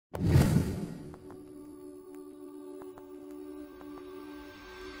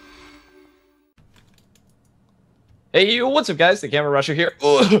Hey, what's up, guys? The Camera Rusher here.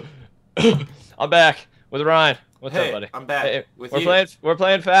 I'm back with Ryan. What's up, buddy? I'm back Hey, with we're you.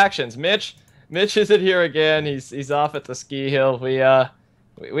 playing factions. Mitch isn't here again. He's off at the ski hill.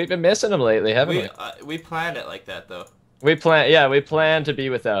 We've been missing him lately, haven't we? We planned it like that though. We plan to be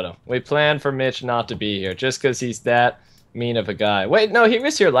without him. We planned for Mitch not to be here just because he's that mean of a guy. Wait, no, he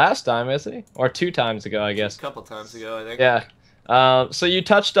was here last time, isn't he? Or 2 times ago, I guess. A couple times ago, I think. Yeah. So you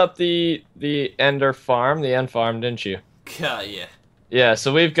touched up the Ender farm, the end farm, didn't you? Yeah. Yeah,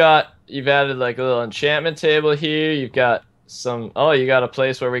 so you've added like a little enchantment table here. You've got you got a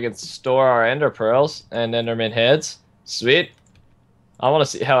place where we can store our ender pearls and enderman heads. Sweet. I want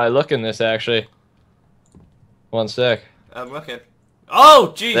to see how I look in this, actually. One sec. I'm looking.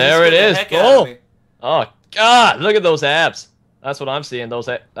 Oh, jeez. There it is. Oh. Oh, God, look at those abs. That's what I'm seeing.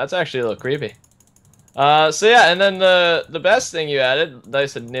 That's actually a little creepy. So yeah, and then the best thing you added,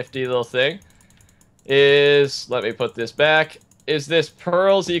 nice and nifty little thing, is, let me put this back, is this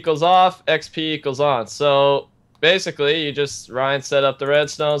pearls equals off, XP equals on. So basically, Ryan set up the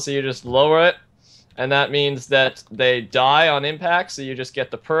redstone, so you just lower it, and that means that they die on impact, so you just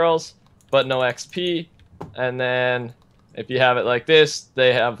get the pearls, but no XP. And then if you have it like this,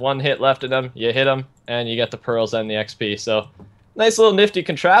 they have 1 hit left in them, you hit them, and you get the pearls and the XP. So nice little nifty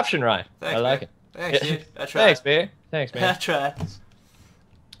contraption, Ryan. Thanks, I like it. Thanks, dude. I tried. Thanks, man. Thanks, man. I tried.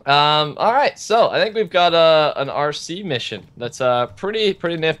 All right, so I think we've got an RC mission that's pretty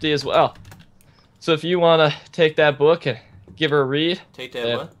nifty as well. So if you want to take that book and give her a read. Take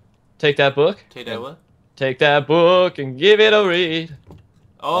that what? Take that book. Take that what? Take that book and give it a read.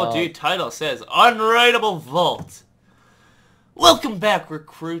 Oh, dude, title says Unraidable Vault. Welcome back,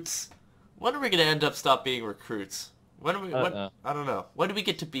 recruits. When are we gonna end up stop being recruits? When are we? I don't know. When do we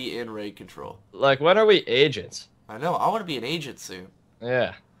get to be in raid control? Like, when are we agents? I know. I want to be an agent soon.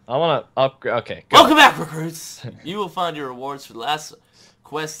 Yeah, I want to upgrade. Okay. Go. Welcome back, recruits. You will find your rewards for the last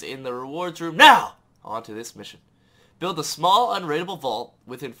quest in the rewards room. Now, on to this mission. Build a small unraidable vault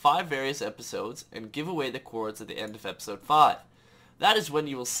within 5 various episodes and give away the coords at the end of episode 5. That is when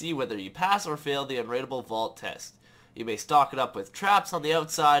you will see whether you pass or fail the unraidable vault test. You may stock it up with traps on the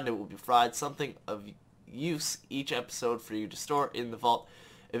outside, and it will provide something of use each episode for you to store in the vault.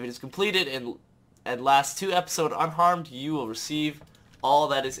 If it is completed and lasts 2 episodes unharmed, you will receive all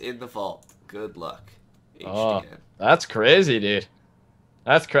that is in the vault. Good luck. Oh, that's crazy, dude.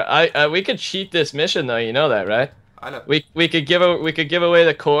 That's we could cheat this mission though. You know that, right? I know. We could give away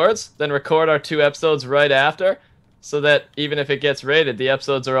the coords, then record our 2 episodes right after, so that even if it gets rated, the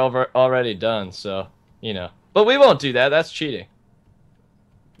episodes are already done. So you know. But we won't do that. That's cheating.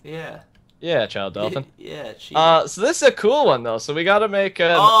 Yeah. Yeah, Child Dolphin. Yeah, cheating. So this is a cool one though. So we gotta make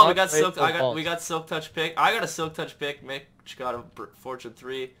a. Oh, we got Silk Touch pick. I got a Silk Touch pick. Mitch got a Fortune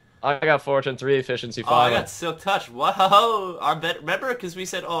 3. I got Fortune 3, Efficiency 5. Oh, I got Silk Touch. Wow. I'm better. Remember, because we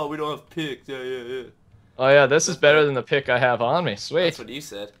said, oh, we don't have pick. Yeah. Oh yeah, this is better than the pick I have on me. Sweet. That's what you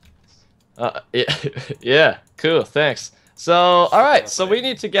said. Yeah. Cool. Thanks. So, all right. So we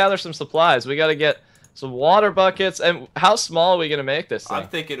need to gather some supplies. We gotta get some water buckets. And how small are we gonna make this thing? I'm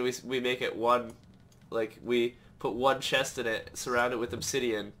thinking we make it one, like we put 1 chest in it, surround it with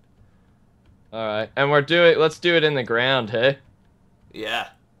obsidian. All right. And let's do it in the ground, hey? Yeah.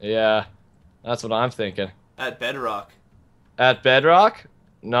 Yeah. That's what I'm thinking. At bedrock. At bedrock?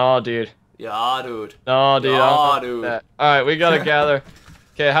 No, dude. Yeah, dude. No, dude. Yeah, dude. All right, we gotta gather.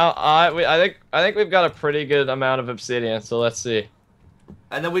 Okay, I think we've got a pretty good amount of obsidian. So let's see.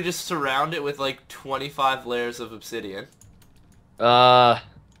 And then we just surround it with like 25 layers of obsidian.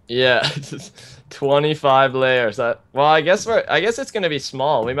 Yeah, 25 layers. Well, I guess it's gonna be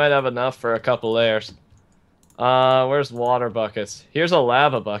small. We might have enough for a couple layers. Where's water buckets? Here's a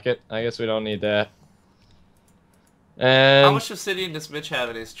lava bucket. I guess we don't need that. And how much obsidian does Mitch have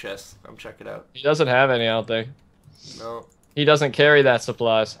in his chest? I'm checking it out. He doesn't have any, I don't think. No. He doesn't carry that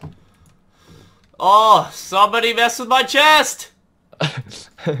supplies. Oh, somebody messed with my chest!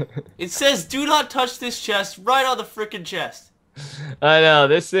 It says, do not touch this chest right on the frickin' chest. I know,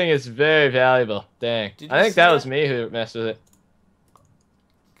 this thing is very valuable. Dang. I think that was me who messed with it.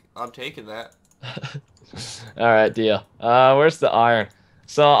 I'm taking that. Alright, deal. Where's the iron?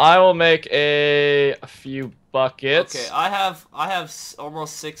 So I will make a few buckets. Okay, I have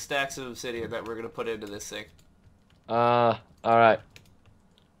almost 6 stacks of obsidian that we're gonna put into this thing. Alright.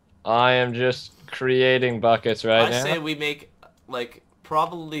 I am just creating buckets right now. I say we make like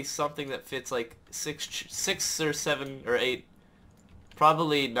probably something that fits like 6 or 7 or 8,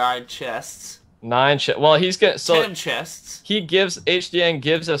 probably 9 chests. 9 chests. Well, he's gonna 10 chests. HDN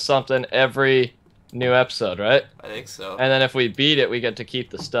gives us something every new episode, right? I think so. And then if we beat it, we get to keep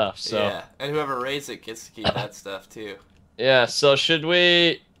the stuff. So yeah, and whoever raids it gets to keep that stuff too. yeah. So should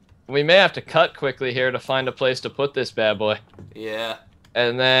we? We may have to cut quickly here to find a place to put this bad boy. Yeah.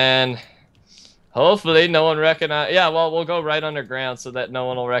 And then hopefully no one recognize. Yeah, well, we'll go right underground so that no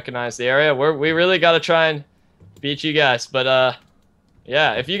one will recognize the area. We really got to try and beat you guys. But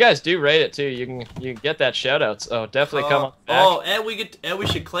yeah, if you guys do raid it too, you can get that shout out. So definitely come on back. Oh, and we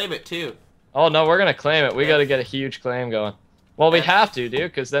should claim it too. Oh no, we're gonna claim it. We got to get a huge claim going. Well, we have to,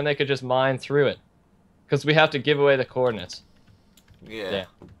 dude, because then they could just mine through it. Because we have to give away the coordinates. Yeah.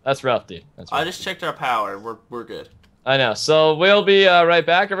 That's rough, dude. That's rough. I just checked our power, and we're good. I know. So we'll be right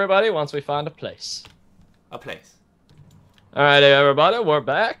back, everybody, once we find a place. A place. All right, everybody, we're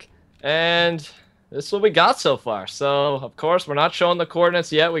back, and this is what we got so far. So, of course, we're not showing the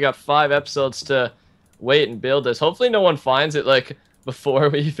coordinates yet. We got 5 episodes to wait and build this. Hopefully, no one finds it like before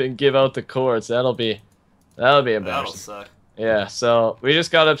we even give out the coords. That'll be embarrassing. That'll suck. Yeah. So we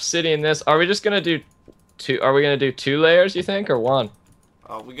just got obsidian this. Are we just gonna do 2? Are we gonna do 2 layers? You think, or 1?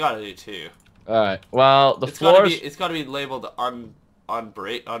 Oh, we gotta do 2. All right. Well, the it's floors. It's gotta be labeled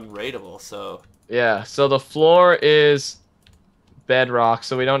unraidable. So. Yeah. So the floor is bedrock,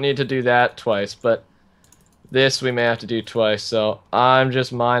 so we don't need to do that twice. But this we may have to do twice. So I'm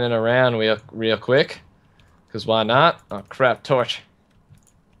just mining around real quick, cause why not? Oh crap! Torch.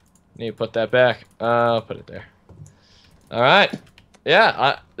 Need to put that back. I'll put it there. All right.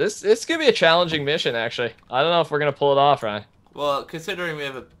 Yeah. This could be a challenging mission actually. I don't know if we're gonna pull it off, Ryan. Well, considering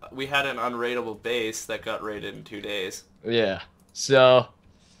we had an unraidable base that got raided in 2 days. Yeah. So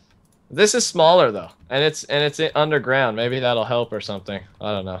this is smaller though, and it's underground. Maybe that'll help or something.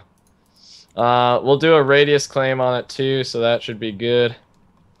 I don't know. We'll do a radius claim on it too, so that should be good.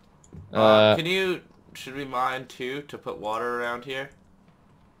 Should we mine 2 to put water around here?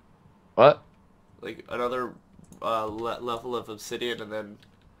 What? Like another level of obsidian and then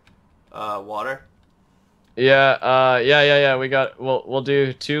water. Yeah. We'll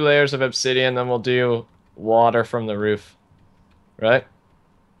do 2 layers of obsidian, then we'll do water from the roof. Right?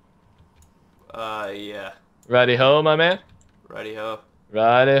 Yeah. Righty ho, my man. Righty ho.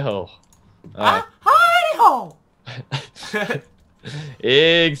 Righty ho. Righty ho.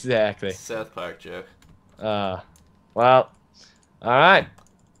 Exactly. South Park joke. Well, all right.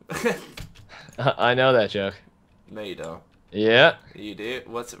 I know that joke. No, you don't. Yeah. You do?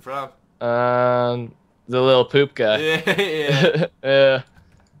 What's it from? The little poop guy. Yeah.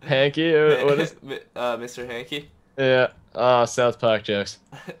 Hanky, or what is? Mr. Hanky. Yeah. Oh, South Park jokes.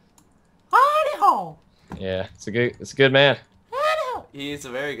 Howdy ho. Yeah, it's a good man. He's a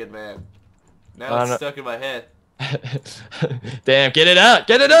very good man. Now it's stuck in my head. Damn, get it out!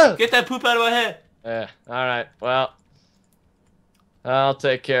 Get it out! Get that poop out of my head! Yeah, alright, well. I'll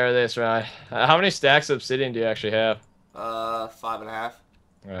take care of this, Ryan. How many stacks of obsidian do you actually have? 5.5.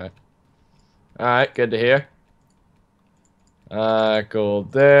 Alright. Alright, good to hear.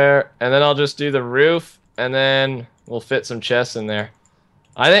 Gold there. And then I'll just do the roof, and then we'll fit some chests in there.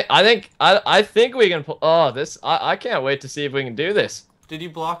 I think we can pull. Oh, this I can't wait to see if we can do this. Did you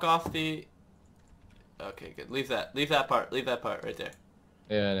block off the? Okay, good. Leave that part. Leave that part right there.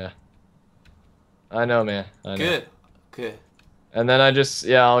 Yeah, I know. I know, man. I know. Good. And then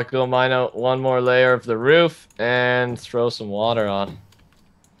I'll go mine out 1 more layer of the roof and throw some water on.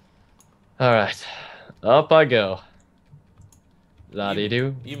 All right, up I go.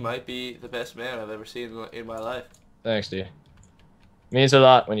 La-dee-doo. You might be the best man I've ever seen in my life. Thanks, dude. Means a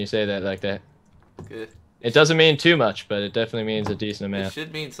lot when you say that like that. Good. It doesn't mean too much, but it definitely means a decent amount. It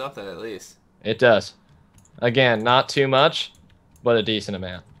should mean something at least. It does. Again, not too much, but a decent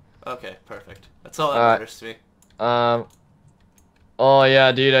amount. Okay, perfect. That's all that matters to me. Oh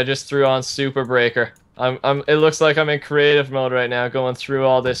yeah, dude, I just threw on Super Breaker. It looks like I'm in creative mode right now, going through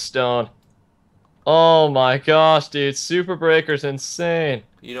all this stone. Oh my gosh, dude, Super Breaker's insane.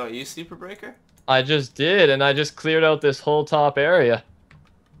 You don't use Super Breaker? I just did, and I just cleared out this whole top area.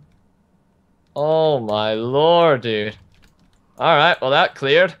 Oh my lord, dude. Alright, well that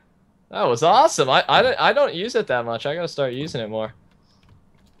cleared. That was awesome. I don't use it that much. I gotta start using it more.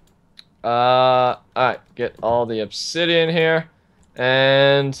 Alright, get all the obsidian here.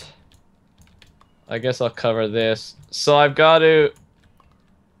 And I guess I'll cover this. So I've got to...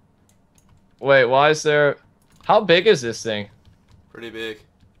 Wait, why is there... How big is this thing? Pretty big.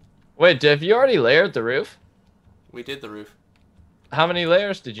 Wait, have you already layered the roof? We did the roof. How many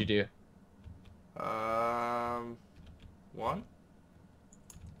layers did you do? 1? I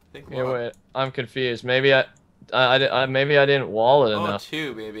think 1. Yeah, wait, I'm confused. Maybe maybe I didn't wall it enough.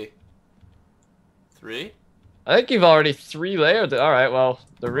 2 maybe. 3? I think you've already 3 layered. All right, well,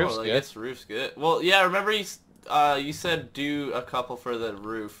 the roof's Oh, I good. guess the roof's good. Well, yeah, remember you said do a couple for the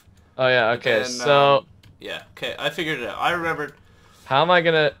roof. Oh yeah, But okay. then, So yeah, okay, I figured it out. I remembered. how am I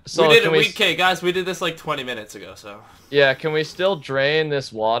gonna? We So did can it. we? Okay, guys, we did this like 20 minutes ago. So Yeah, can we still drain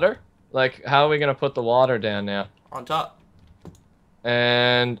this water? Like, how are we gonna put the water down now? on top.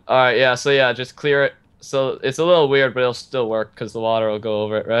 And all right, yeah. So yeah, just clear it. So it's a little weird, but it'll still work because the water will go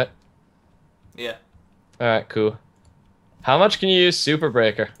over it, right? Yeah. All right, cool. How much can you use Super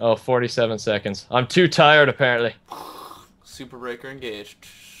Breaker? Oh, 47 seconds. I'm too tired, apparently. Super breaker engaged.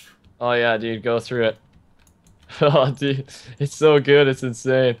 Oh yeah, dude, go through it. Oh, dude, it's so good, it's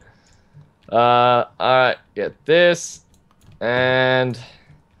insane. Alright, get this. And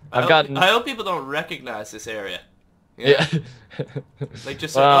I've gotten... I hope people don't recognize this area. Yeah. Like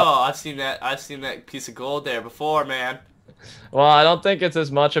just Well, like, oh, I've seen that piece of gold there before, man. well, I don't think it's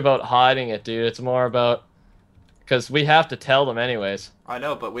as much about hiding it, dude. It's more about... Because we have to tell them anyways. I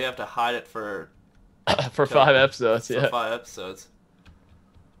know, but we have to hide it for For 5 episodes, yeah. 5 episodes.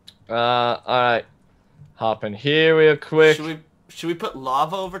 Alright. Hop in here real quick. Should we put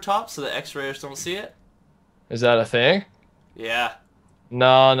lava over top so the X-rayers don't see it? Is that a thing? Yeah.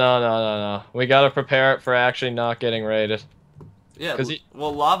 No. We gotta prepare it for actually not getting raided. Yeah. 'Cause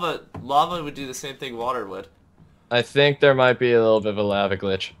Well, lava would do the same thing water would. I think there might be a little bit of a lava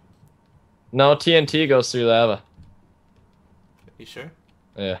glitch. No, TNT goes through lava. You sure?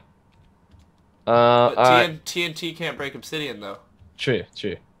 Yeah. But alright. TNT can't break obsidian though. True.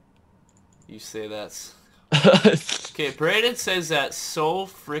 You say that's... Okay, Brayden says that so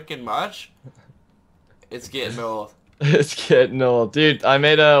freaking much. It's getting old. It's getting old. Dude, I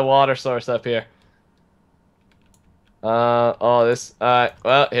made a water source up here. Alright,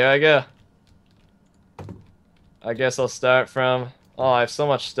 well, here I go. I guess I'll start from... Oh, I have so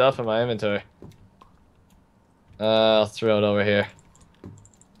much stuff in my inventory. I'll throw it over here.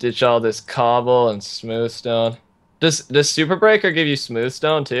 Ditch all this cobble and smooth stone. Does Super Breaker give you smooth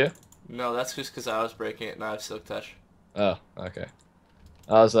stone too? No, that's just because I was breaking it and I have Silk Touch. Oh, okay.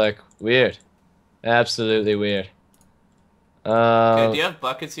 I was like, weird. Absolutely weird. Okay, do you have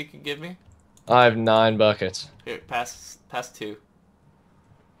buckets you can give me? I have 9 buckets. Here, pass 2.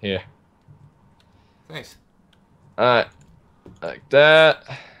 Here. Thanks. Alright. Like that.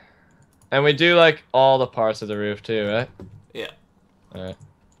 And we do like all the parts of the roof too, right? Yeah. Alright.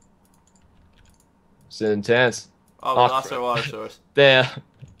 It's intense. Oh, we lost our water source. Damn.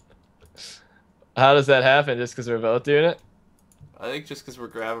 How does that happen? Just because we're both doing it? I think just because we're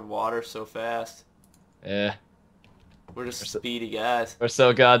grabbing water so fast. Yeah. We're just speedy guys. We're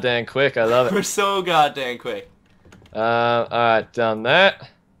so goddamn quick. I love it. We're so goddamn quick. Alright, done that.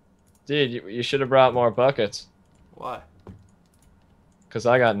 Dude, you should have brought more buckets. Why? Because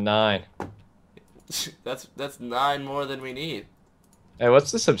I got 9. That's 9 more than we need. Hey,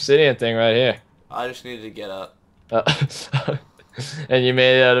 what's this obsidian thing right here? I just needed to get up. And you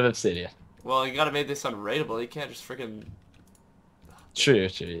made it out of obsidian. Well, you gotta make this unraidable. You can't just freaking... True,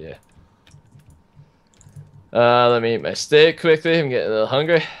 yeah. Let me eat my steak quickly. I'm getting a little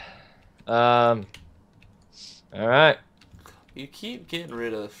hungry. Alright. You keep getting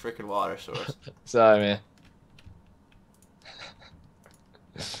rid of the freaking water source. Sorry, man.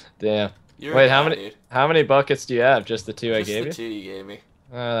 Damn. You're Wait, a guy, dude. how many buckets do you have? Just the 2 I gave you? Just the 2 you gave me.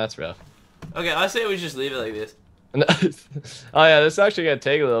 Oh, that's rough. Okay, I say we just leave it like this. Oh yeah, this is actually gonna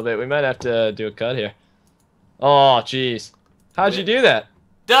take a little bit. We might have to do a cut here. Oh, jeez. How'd you do that?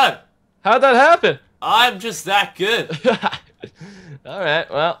 Done! How'd that happen? I'm just that good.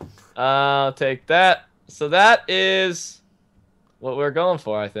 Alright, well, I'll take that. So that is what we're going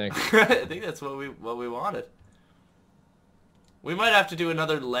for, I think. I think that's what we wanted. We might have to do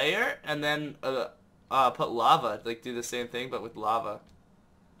another layer and then put lava, like do the same thing but with lava.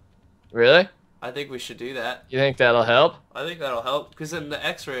 Really? I think we should do that. You think that'll help? I think that'll help because then the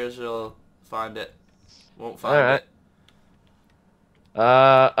X-rayers will find it. Won't find it.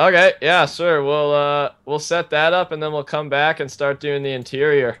 Okay, yeah, sure. We'll set that up and then we'll come back and start doing the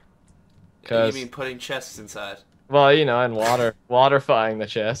interior. You mean putting chests inside? Well, you know, and waterifying the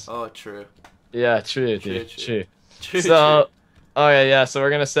chest. Oh, true. Yeah, true, dude. True. True. So, oh yeah. So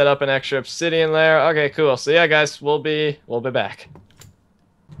we're gonna set up an extra obsidian layer. Okay, cool. So yeah, guys, we'll be back.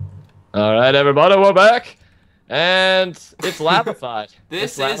 All right, everybody, we're back, and it's lavified.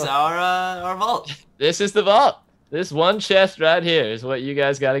 This is our vault. This is the vault. This one chest right here is what you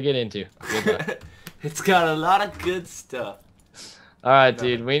guys got to get into. It's got a lot of good stuff. All right,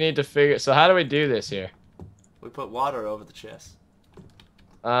 dude. We need to figure. So how do we do this here? We put water over the chest.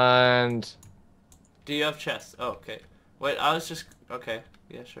 And do you have chests? Oh, okay. Wait, I was just okay.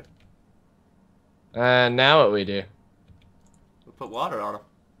 Yeah, sure. And now what we do? We put water on them.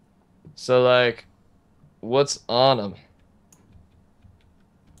 So like, what's on them?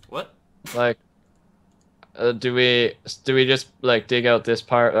 What? Like, do we just like dig out this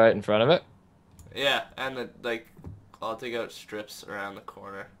part right in front of it? Yeah, and then like, I'll dig out strips around the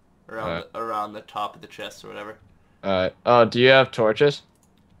corner, Alright. around the top of the chest or whatever. Alright. Oh, do you have torches?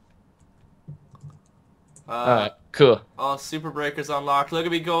 Alright, cool. Oh, super breakers unlocked. Look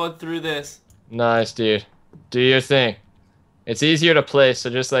at me going through this. Nice, dude. Do your thing. It's easier to place, so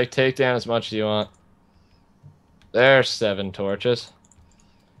just like take down as much as you want. There's 7 torches.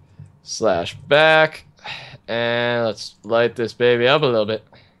 Slash back. And let's light this baby up a little bit.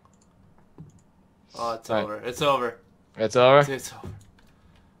 Oh, it's over. It's over. It's over? It's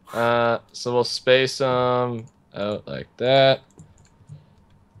over. So we'll space them out like that.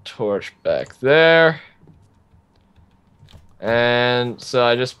 Torch back there. And so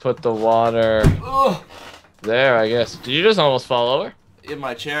I just put the water there, I guess. Did you just almost fall over? In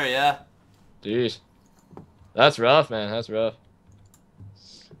my chair, yeah. Jeez. That's rough, man. That's rough.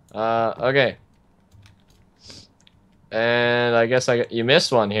 Okay. And I guess you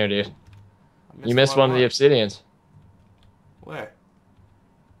missed one here, dude. You missed one of the obsidians. Where?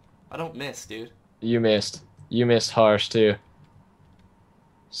 I don't miss, dude. You missed. You missed harsh, too.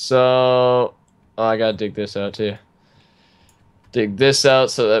 So... Oh, I gotta dig this out, too. Dig this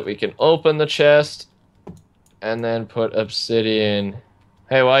out so that we can open the chest. And then put obsidian...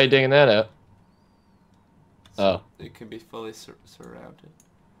 Hey, why are you digging that out? Oh. It can be fully surrounded.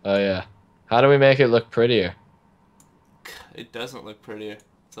 Oh, yeah. How do we make it look prettier? It doesn't look prettier.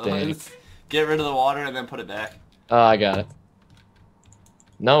 So Dang. let's get rid of the water and then put it back. Oh, I got it.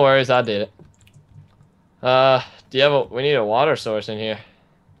 No worries, I did it. Do you have we need a water source in here.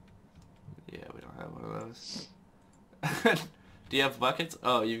 Yeah, we don't have one of those. Do you have buckets?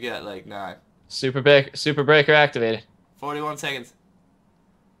 Oh, you've got like 9. Super breaker activated. 41 seconds.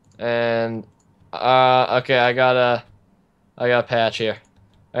 And okay, I got a patch here.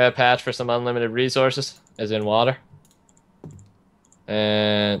 I got a patch for some unlimited resources, as in water.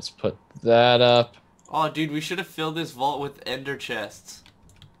 And let's put that up. Oh, dude, we should have filled this vault with ender chests.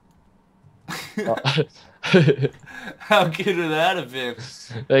 How good would that have been?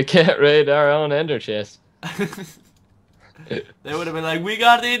 They can't raid our own ender chest. They would have been like, we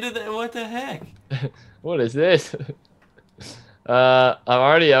got into the... What the heck? What is this? I'm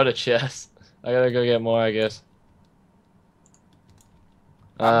already out of chests. I gotta go get more, I guess.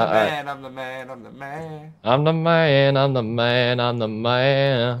 I'm the man, I'm the man, I'm the man. I'm the man, I'm the man, I'm the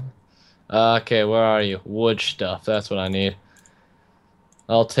man. Okay, where are you? Wood stuff, that's what I need.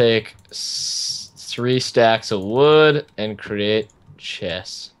 I'll take 3 stacks of wood and create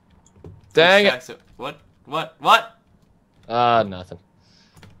chests. Dang it! What? Nothing.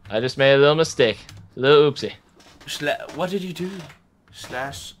 I just made a little mistake. A little oopsie. What did you do?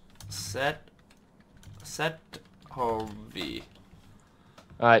 Slash set home V.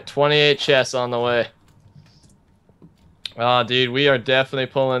 Alright, 28 chests on the way. Oh, dude, we are definitely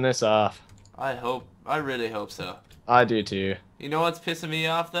pulling this off. I really hope so. I do too. You know what's pissing me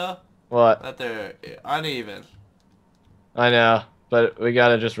off though? What? That they're uneven. I know, but we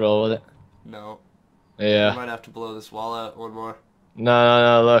gotta just roll with it. No. Yeah. We might have to blow this wall out one more.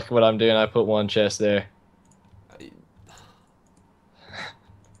 No, look what I'm doing. I put 1 chest there.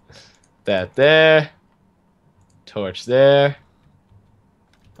 That there. Torch there.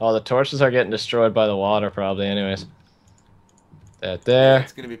 Oh, the torches are getting destroyed by the water probably anyways. That there. Yeah,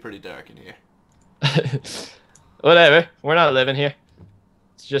 it's gonna be pretty dark in here. Whatever. We're not living here.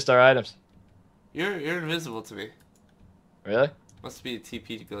 It's just our items. You're invisible to me. Really? Must be a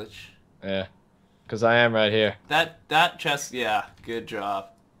TP glitch. Yeah. Because I am right here. That chest, yeah, good job.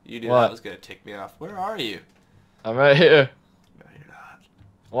 You knew What? that was gonna tick me off. Where are you? I'm right here. No, you're not.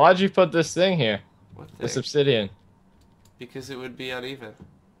 Why'd you put this thing here? What thing? This obsidian. Because it would be uneven.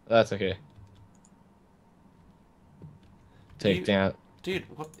 That's okay. Take down. Dude,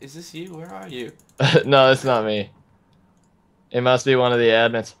 what is this? You? Where are you? No, it's not me. It must be one of the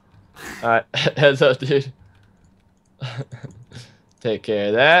admins. Alright, heads up, dude. Take care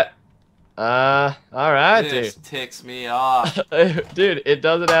of that. Alright, dude. This ticks me off. Dude, it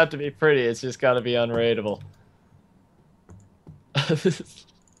doesn't have to be pretty, it's just gotta be unraidable.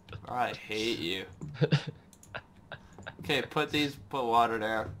 I hate you. Okay, put water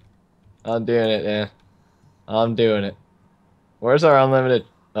down. I'm doing it, man. I'm doing it. Where's our unlimited?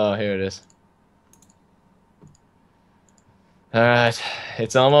 Oh, here it is. Alright,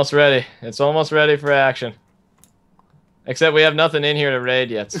 it's almost ready. It's almost ready for action. Except we have nothing in here to raid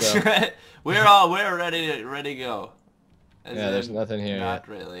yet, so. we're ready to go. Yeah, there's nothing here Not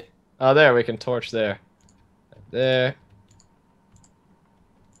yet. really. Oh, there, we can torch there. There.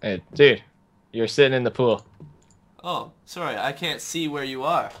 Hey, dude, you're sitting in the pool. Oh, sorry, I can't see where you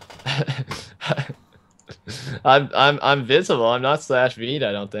are. I'm visible. I'm not /V'd,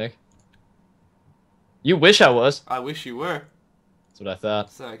 I don't think. You wish I was. I wish you were. That's what I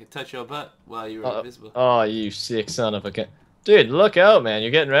thought. So I could touch your butt while you were invisible. Oh, you sick son of a... Dude, look out, man.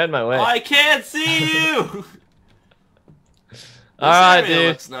 You're getting right in my way. Oh, I can't see you! Alright, area dude.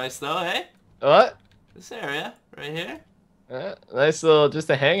 Looks nice, though, eh? What? This area, right here. Nice little... Just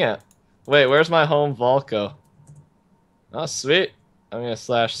a hangout. Wait, where's my home vault go? Oh, sweet. I'm gonna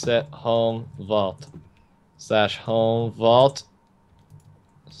 /set home vault. /home vault.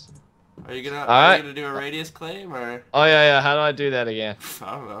 Are you gonna do a radius claim or? Oh yeah. How do I do that again?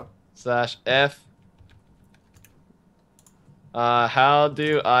 I don't know. /F. How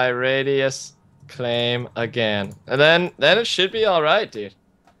do I radius claim again? And then it should be all right, dude.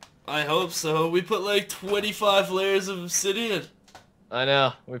 I hope so. We put like 25 layers of obsidian. I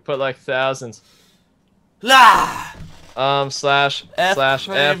know. We put like thousands. La.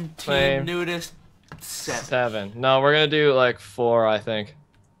 /F claim nudist 7. No, we're gonna do like 4, I think.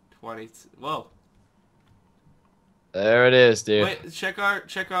 20. Whoa. There it is, dude. Wait, check our,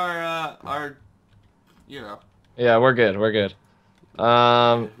 you know. Yeah, we're good. We're good. We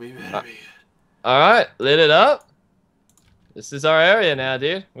better be. All right, lit it up. This is our area now,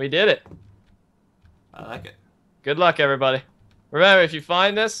 dude. We did it. I like it. Good luck, everybody. Remember, if you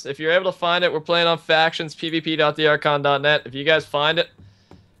find this, if you're able to find it, we're playing on factions, pvp.thearchon.net. If you guys find it,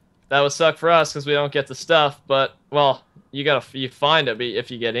 that would suck for us because we don't get the stuff. But, well, you find it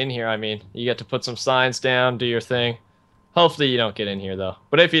if you get in here, I mean. You get to put some signs down, do your thing. Hopefully you don't get in here, though.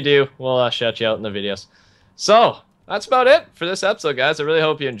 But if you do, we'll shout you out in the videos. So, that's about it for this episode, guys. I really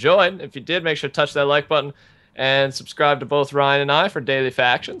hope you enjoyed. If you did, make sure to touch that like button and subscribe to both Ryan and I for daily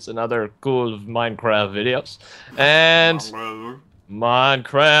factions and other cool Minecraft videos. And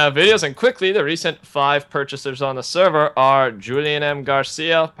Minecraft videos. And quickly, the recent 5 purchasers on the server are Julian M.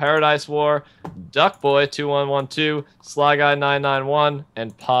 Garcia, Paradise War, Duckboy2112, Sly Guy 991,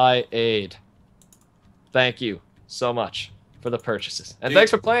 and Pie Aid. Thank you so much for the purchases. And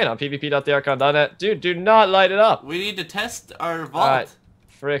thanks for playing on pvp.thearchon.net. Dude, do not light it up. We need to test our vault. Alright,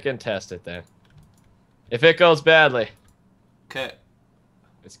 frickin' test it then. If it goes badly, okay,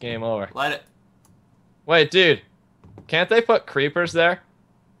 it's game over. Light it. Wait, dude. Can't they put creepers there?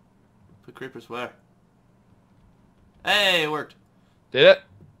 Put creepers where? Hey, it worked. Did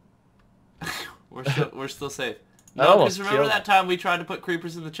it? we're still safe. I No, almost because remember killed that time we tried to put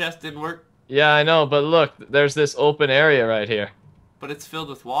creepers in the chest, didn't work? Yeah, I know, but look, there's this open area right here. But it's filled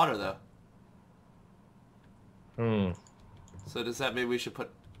with water, though. Hmm. So does that mean we should put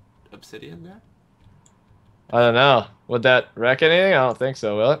obsidian there? I don't know. Would that wreck anything? I don't think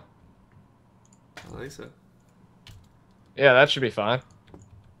so, will it? I don't think so. Yeah, that should be fine.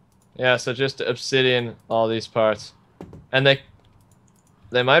 Yeah, so just obsidian all these parts. And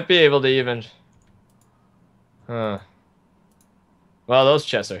they might be able to even... Huh. Well, those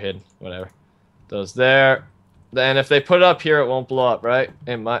chests are hidden. Whatever. Those there. And if they put it up here, it won't blow up, right?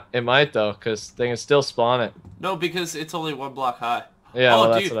 It might though, because they can still spawn it. No, because it's only 1 block high. Yeah, oh,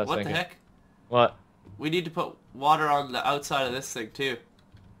 well, that's dude, what I was what thinking. the heck? What? We need to put water on the outside of this thing, too.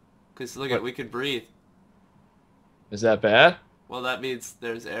 Because, look at we can breathe. Is that bad? Well, that means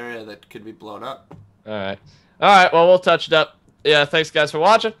there's area that could be blown up. Alright. Alright, well, we'll touch it up. Yeah, thanks, guys, for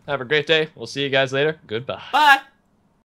watching. Have a great day. We'll see you guys later. Goodbye. Bye!